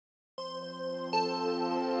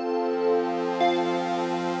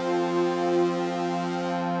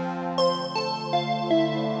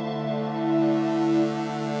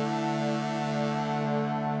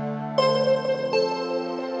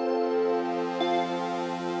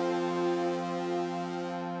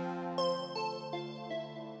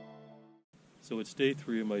So it's day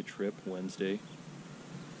 3 of my trip, Wednesday.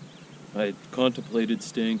 I contemplated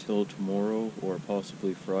staying till tomorrow or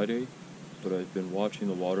possibly Friday, but I've been watching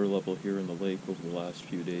the water level here in the lake over the last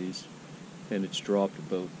few days, and it's dropped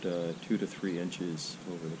about 2 to 3 inches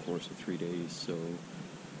over the course of 3 days, so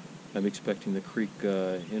I'm expecting the creek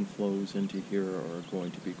inflows into here are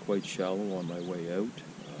going to be quite shallow on my way out.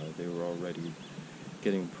 They were already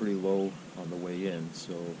getting pretty low on the way in,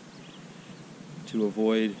 so to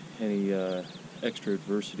avoid any extra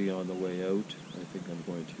adversity on the way out, I think I'm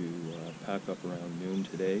going to pack up around noon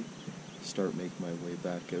today, start making my way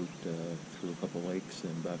back out through a couple lakes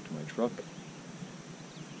and back to my truck.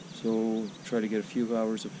 So try to get a few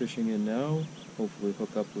hours of fishing in now, hopefully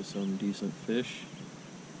hook up with some decent fish.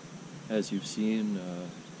 As you've seen,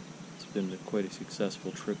 it's been quite a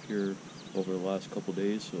successful trip here over the last couple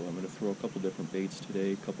days, so I'm going to throw a couple different baits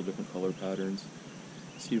today, a couple different color patterns,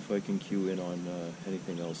 see if I can cue in on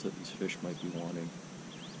anything else that these fish might be wanting.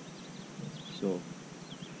 So,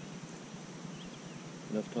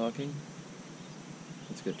 enough talking,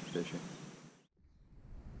 let's get to fishing.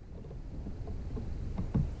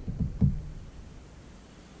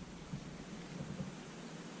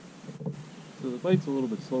 So the bite's a little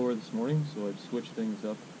bit slower this morning, so I've switched things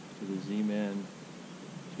up to the Z-Man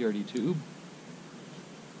TRD tube.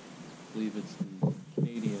 I believe it's the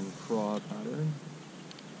Canadian craw pattern.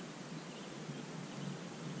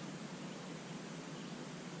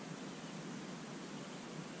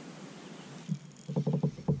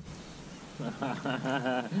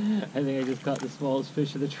 I think I just caught the smallest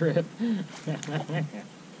fish of the trip.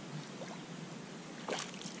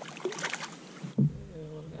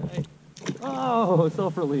 Oh,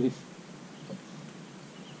 self-release.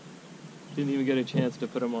 Didn't even get a chance to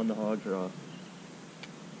put him on the hog draw.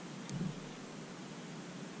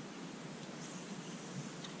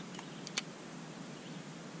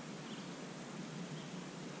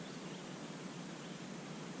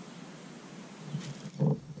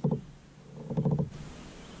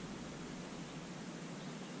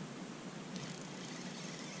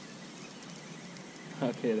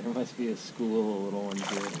 Okay, there must be a school of little ones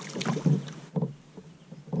here.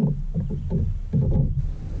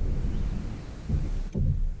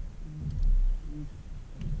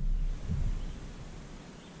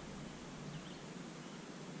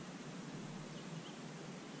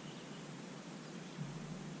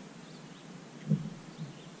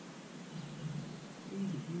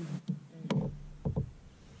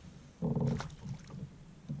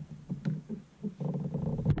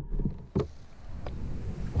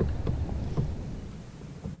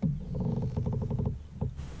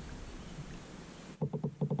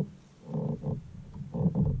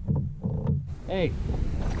 Hey!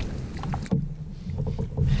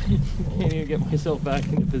 Can't even get myself back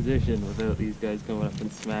into position without these guys coming up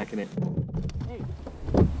and smacking it. Hey!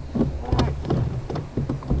 Alright!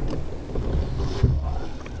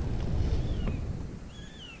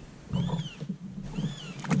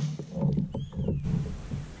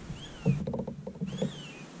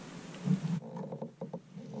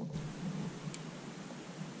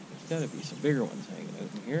 There's gotta be some bigger ones hanging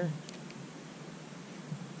out in here.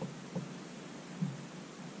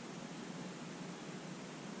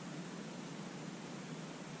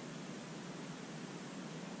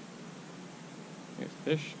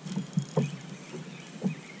 There's fish.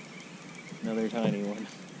 Another tiny one.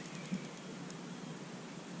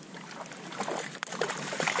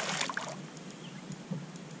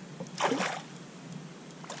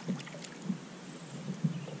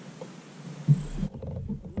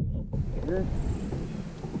 Here.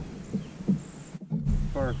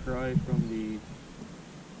 Far cry from the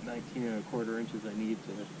 19¼ inches I need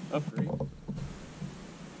to upgrade.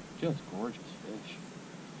 Just gorgeous fish.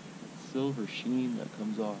 Silver sheen that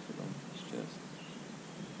comes off of them. It's just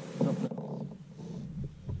something else.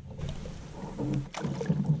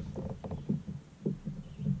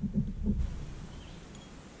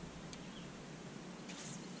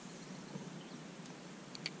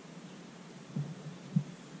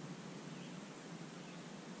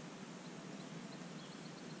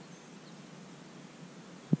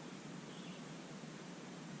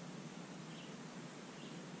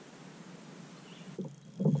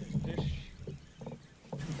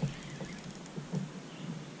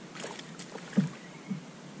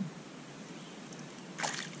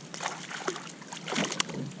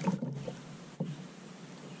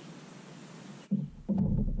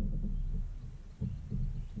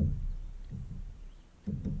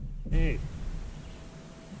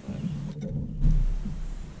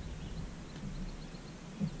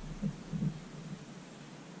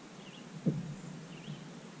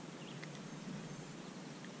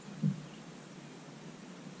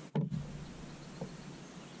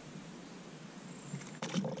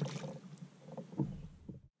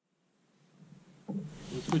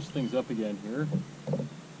 We'll switch things up again here.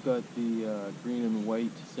 Got the green and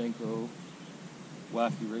white Senko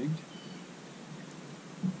wacky rigged.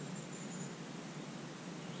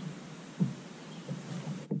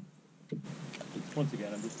 Once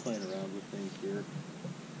again, I'm just playing around with things here,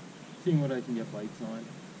 seeing what I can get bites on.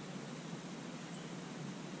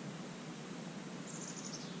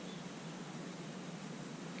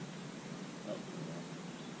 Oh,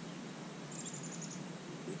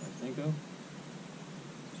 my Senko.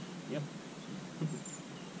 Yep.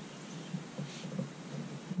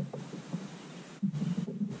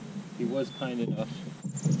 He was kind enough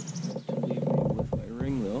to leave me with my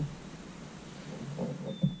ring, though.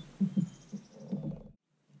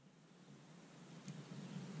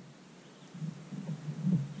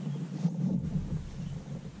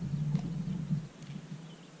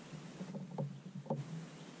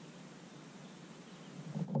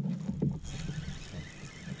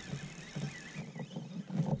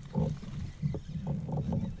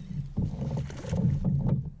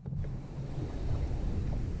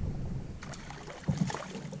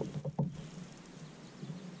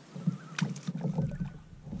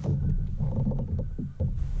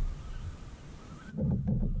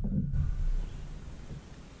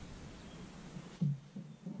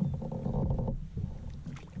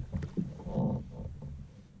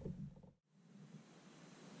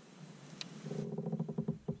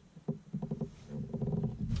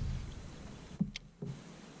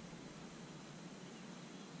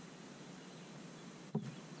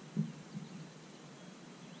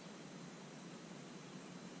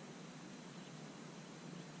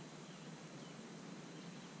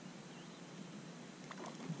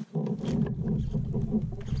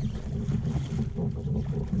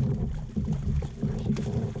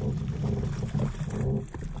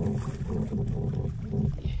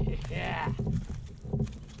 Yeah.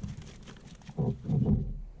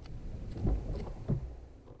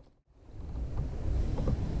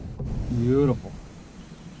 Beautiful.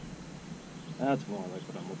 That's more like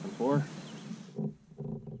what I'm looking for.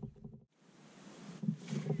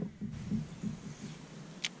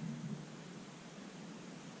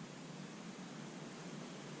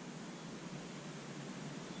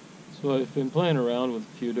 So I've been playing around with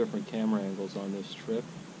a few different camera angles on this trip.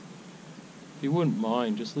 If you wouldn't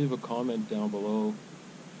mind, just leave a comment down below.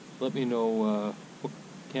 Let me know what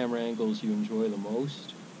camera angles you enjoy the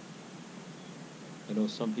most. I know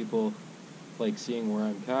some people like seeing where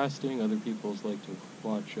I'm casting, other people like to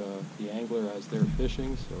watch the angler as they're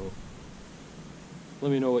fishing, so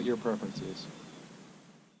let me know what your preference is.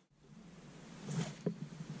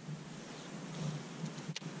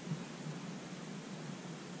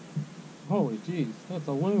 Holy jeez, that's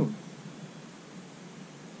a loon.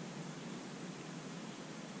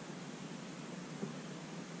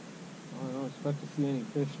 Well, I don't expect to see any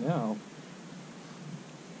fish now.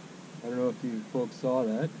 I don't know if you folks saw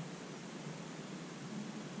that.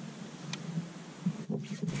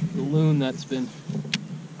 The loon that's been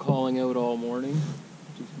calling out all morning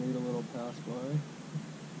just made a little pass by.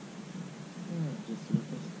 Yeah, just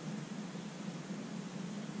surfaced.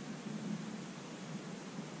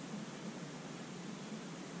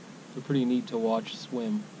 They're pretty neat to watch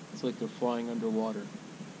swim. It's like they're flying underwater.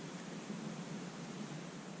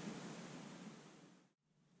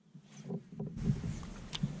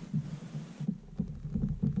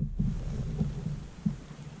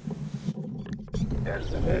 There's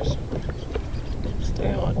the fish.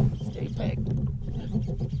 Stay on. Stay pegged.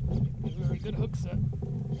 Very good hook set.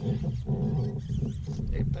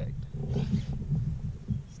 Stay pegged.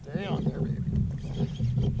 Stay on there, baby.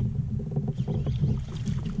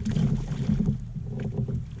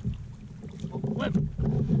 Oh, flip.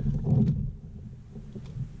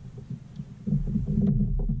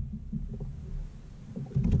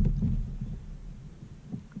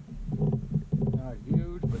 Not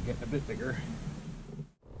huge, but getting a bit bigger.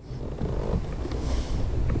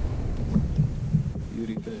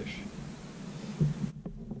 Beauty fish.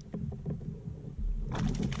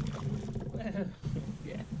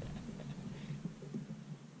 Yeah.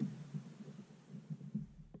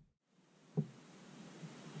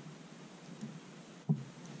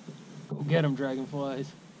 Go get them,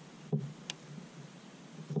 dragonflies.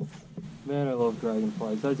 Man, I love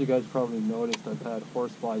dragonflies. As you guys probably noticed, I've had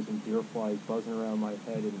horseflies and deerflies buzzing around my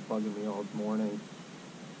head and bugging me all morning.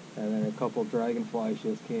 And then a couple dragonflies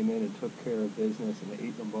just came in and took care of business and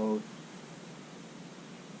ate them both.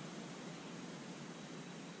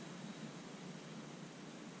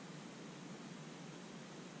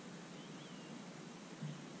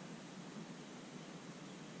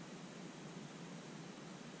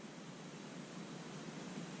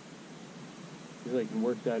 Because I can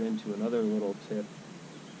work that into another little tip.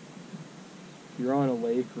 If you're on a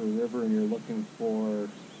lake or a river and you're looking for a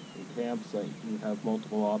campsite, you have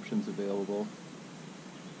multiple options available.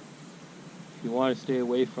 If you want to stay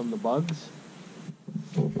away from the bugs,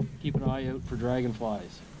 keep an eye out for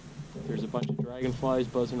dragonflies. If there's a bunch of dragonflies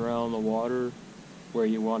buzzing around the water where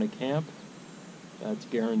you want to camp, that's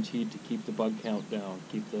guaranteed to keep the bug count down,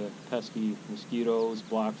 keep the pesky mosquitoes,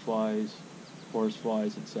 black flies,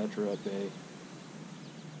 horseflies, etc. at bay.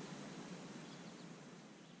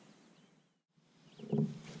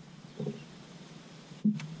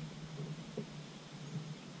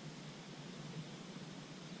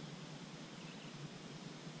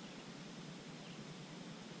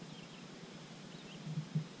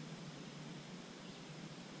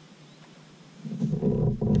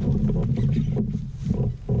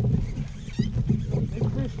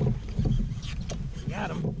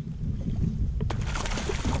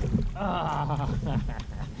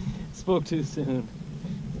 Spoke too soon.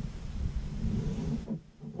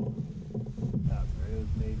 That's right, it was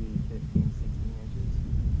maybe 15, 16 inches.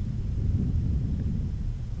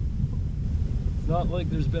 It's not like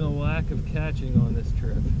there's been a lack of catching on this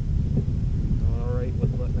trip. I'm alright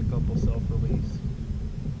with letting a couple self-release.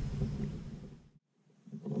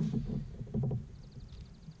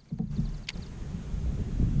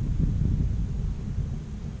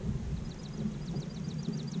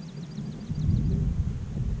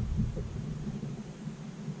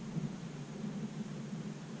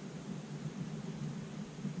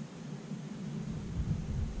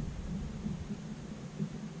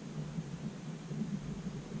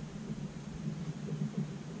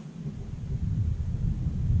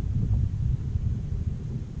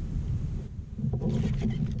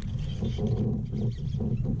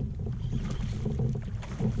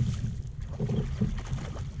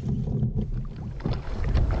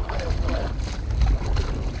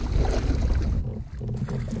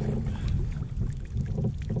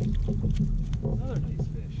 Another nice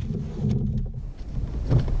fish.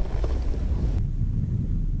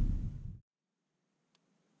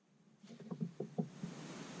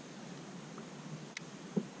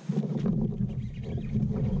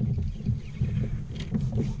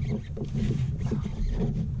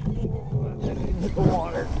 The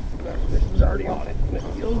water. That fish is already on it, and it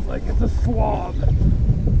feels like it's a swab.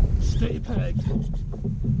 Stay pegged.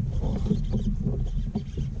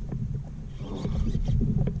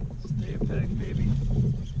 Stay pegged, baby.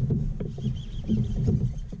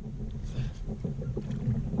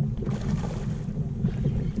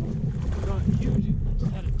 Not huge.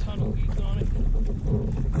 Just had a ton of weeds on it.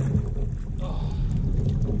 Oh.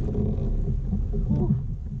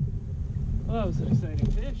 Well, that was an exciting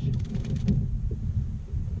fish.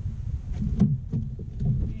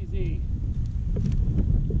 Easy.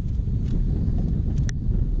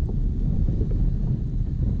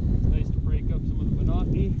 It's nice to break up some of the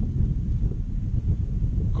monotony.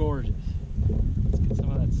 Gorgeous. Let's get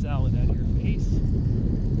some of that salad out of your face.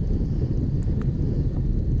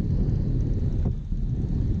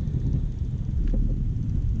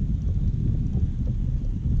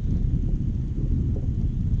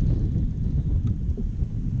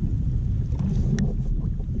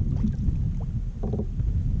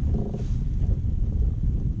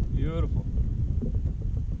 Beautiful.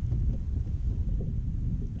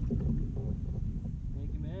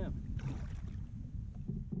 Thank you, ma'am.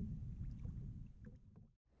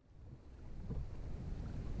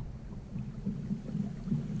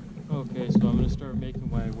 Okay, so I'm going to start making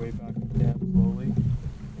my way back to camp slowly.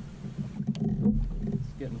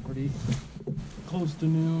 It's getting pretty close to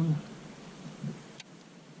noon.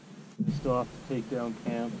 I still have to take down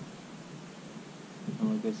camp.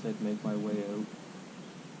 And like I said, make my way out.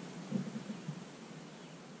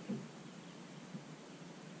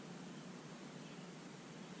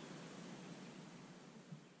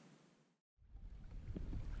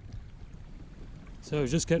 So I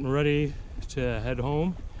was just getting ready to head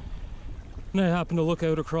home, and I happened to look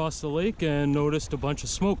out across the lake and noticed a bunch of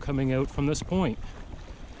smoke coming out from this point.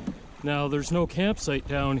 Now there's no campsite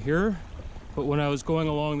down here, but when I was going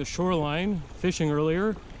along the shoreline fishing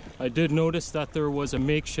earlier, I did notice that there was a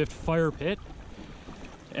makeshift fire pit,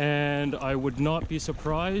 and I would not be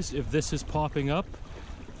surprised if this is popping up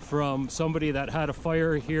from somebody that had a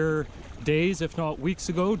fire here days, if not weeks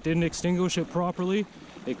ago, didn't extinguish it properly.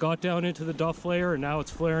 It got down into the duff layer, and now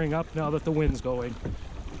it's flaring up now that the wind's going.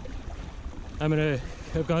 I've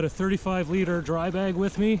got a 35-liter dry bag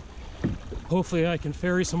with me. Hopefully I can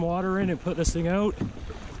ferry some water in and put this thing out.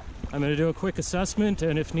 I'm gonna do a quick assessment,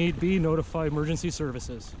 and if need be, notify emergency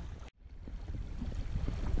services.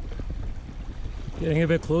 Getting a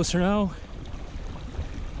bit closer now.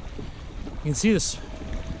 You can see this,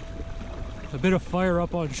 a bit of fire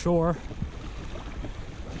up on shore.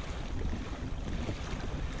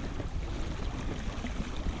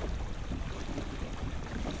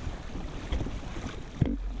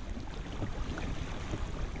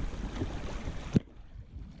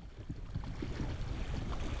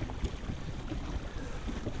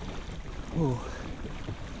 Ooh.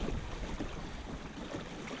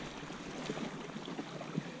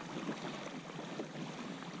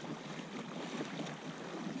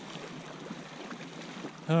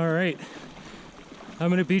 All right, I'm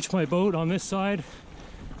gonna beach my boat on this side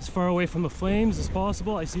as far away from the flames as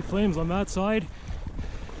possible. I see flames on that side.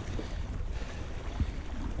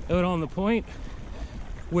 Out on the point,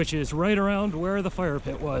 which is right around where the fire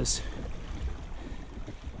pit was.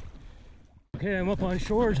 Okay, I'm up on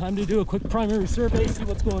shore. Time to do a quick primary survey, see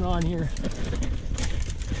what's going on here.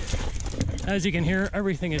 As you can hear,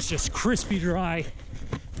 everything is just crispy dry.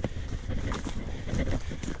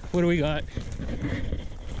 What do we got?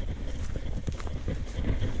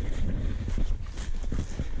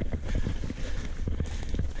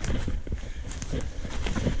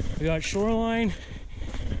 We got shoreline,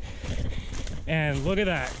 and look at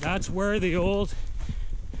that. That's where the old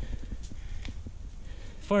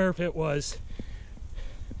fire pit was.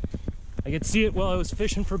 I could see it while I was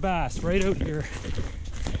fishing for bass right out here.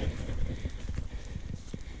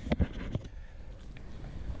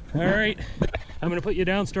 All right, I'm gonna put you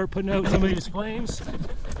down, start putting out some of these flames.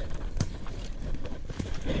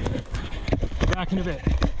 Back in a bit.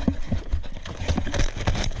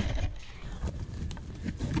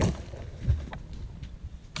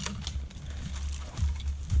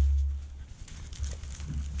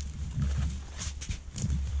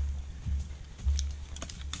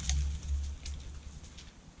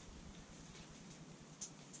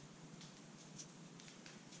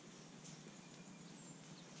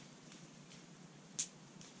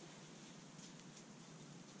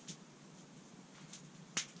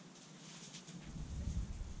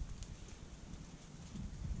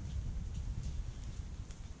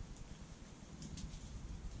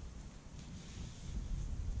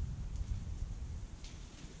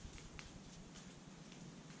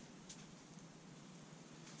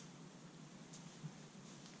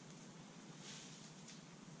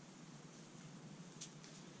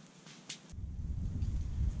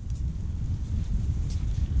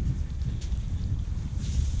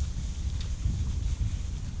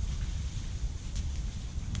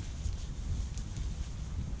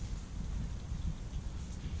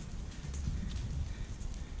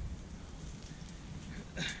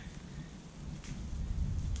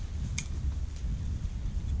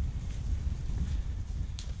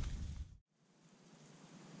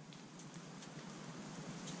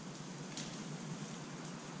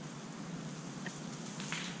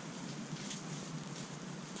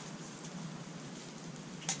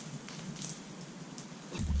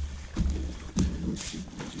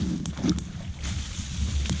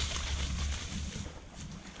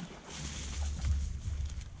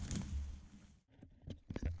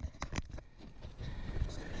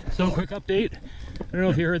 So quick update. I don't know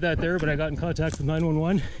if you heard that there, but I got in contact with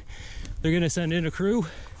 911. They're gonna send in a crew,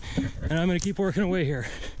 and I'm gonna keep working away here.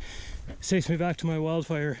 This takes me back to my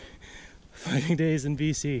wildfire fighting days in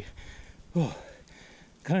BC. Oh,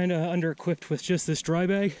 kind of under-equipped with just this dry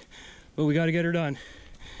bag, but we gotta get her done.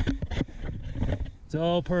 It's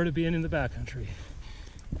all part of being in the backcountry.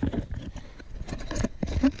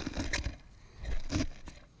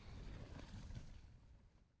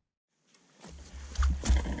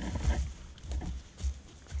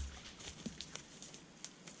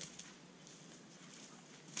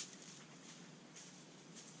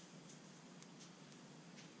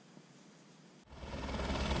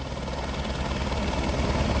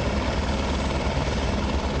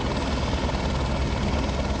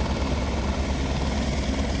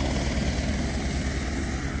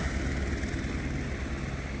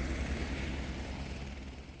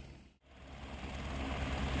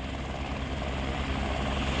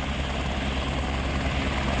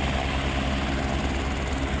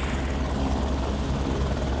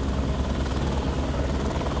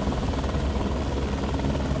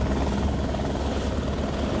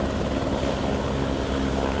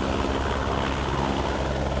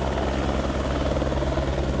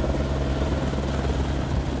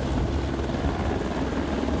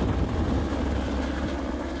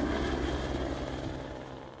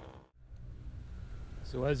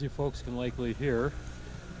 So as you folks can likely hear,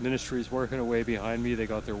 ministry's working away behind me. They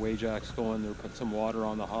got their Wajax going. They're putting some water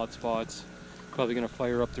on the hot spots. Probably going to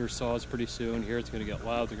fire up their saws pretty soon. Here it's going to get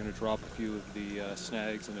loud. They're going to drop a few of the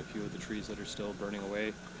snags and a few of the trees that are still burning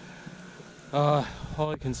away. All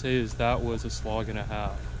I can say is that was a slog and a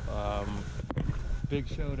half. Big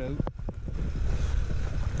shout out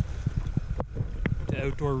to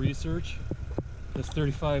Outdoor Research. This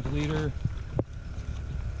 35-liter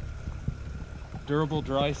durable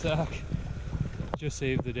dry sack just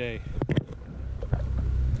saved the day.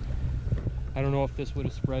 I don't know if this would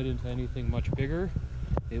have spread into anything much bigger.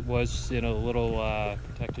 It was in a little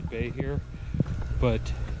protected bay here, but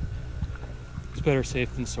it's better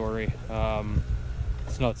safe than sorry.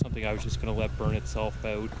 It's not something I was just going to let burn itself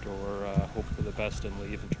out or hope for the best and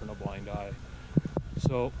leave and turn a blind eye.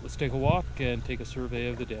 So let's take a walk and take a survey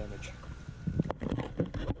of the damage.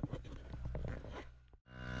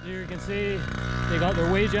 Here you can see they got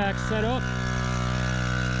their wage axe set up,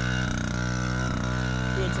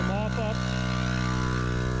 doing some mop up.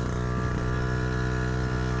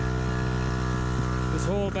 This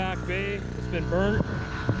whole back bay has been burnt.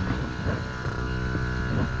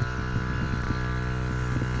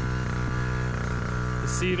 The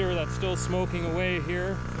cedar that's still smoking away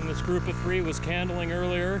here from this group of 3 was candling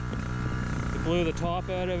earlier. It blew the top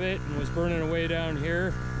out of it and was burning away down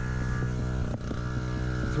here.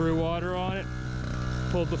 Threw water on it,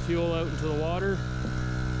 pulled the fuel out into the water.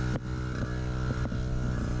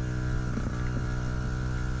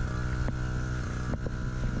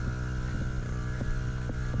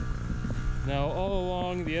 Now all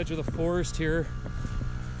along the edge of the forest here,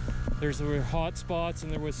 there were hot spots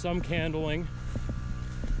and there was some candling.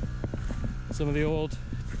 Some of the old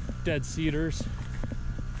dead cedars.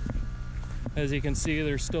 As you can see,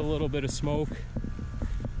 there's still a little bit of smoke.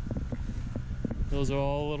 Those are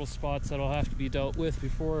all little spots that'll have to be dealt with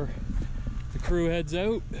before the crew heads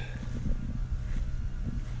out.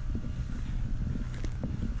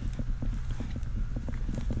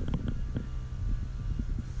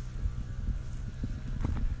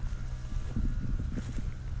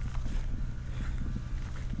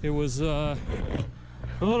 It was a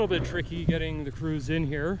little bit tricky getting the crews in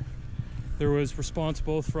here. There was response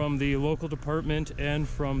both from the local department and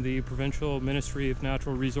from the Provincial Ministry of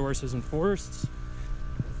Natural Resources and Forests.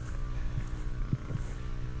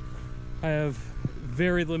 I have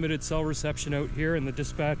very limited cell reception out here and the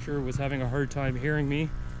dispatcher was having a hard time hearing me.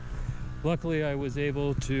 Luckily I was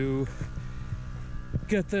able to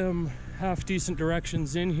get them half decent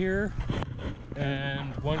directions in here,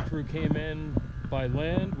 and one crew came in by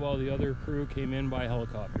land while the other crew came in by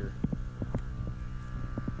helicopter.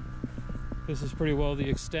 This is pretty well the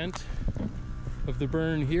extent of the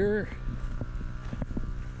burn here.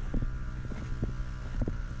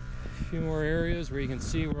 A few more areas where you can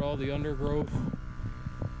see where all the undergrowth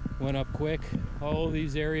went up quick. All of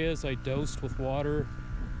these areas I doused with water,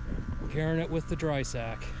 carrying it with the dry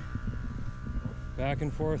sack back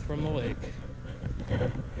and forth from the lake.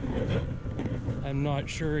 I'm not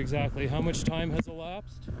sure exactly how much time has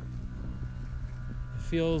elapsed. It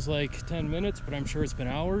feels like 10 minutes, but I'm sure it's been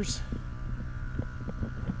hours.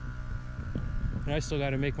 And I still got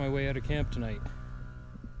to make my way out of camp tonight.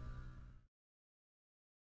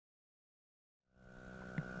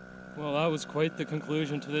 Well, that was quite the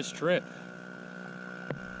conclusion to this trip.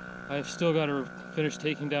 I've still got to finish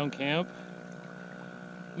taking down camp,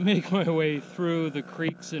 make my way through the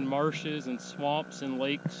creeks and marshes and swamps and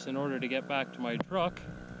lakes in order to get back to my truck.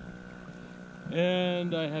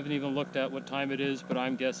 And I haven't even looked at what time it is, but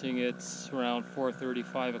I'm guessing it's around 4:30,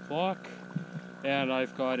 5 o'clock. And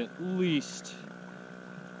I've got at least,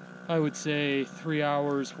 I would say, 3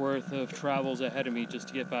 hours worth of travels ahead of me just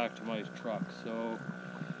to get back to my truck. So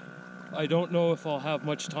I don't know if I'll have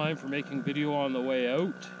much time for making video on the way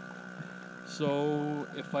out. So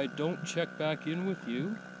if I don't check back in with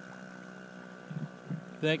you,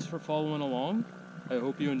 thanks for following along. I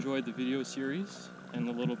hope you enjoyed the video series and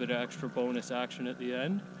a little bit of extra bonus action at the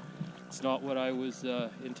end. It's not what I was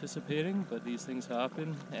anticipating, but these things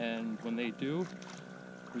happen, and when they do,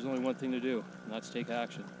 there's only one thing to do, and that's take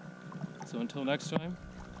action. So until next time,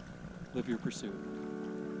 live your pursuit.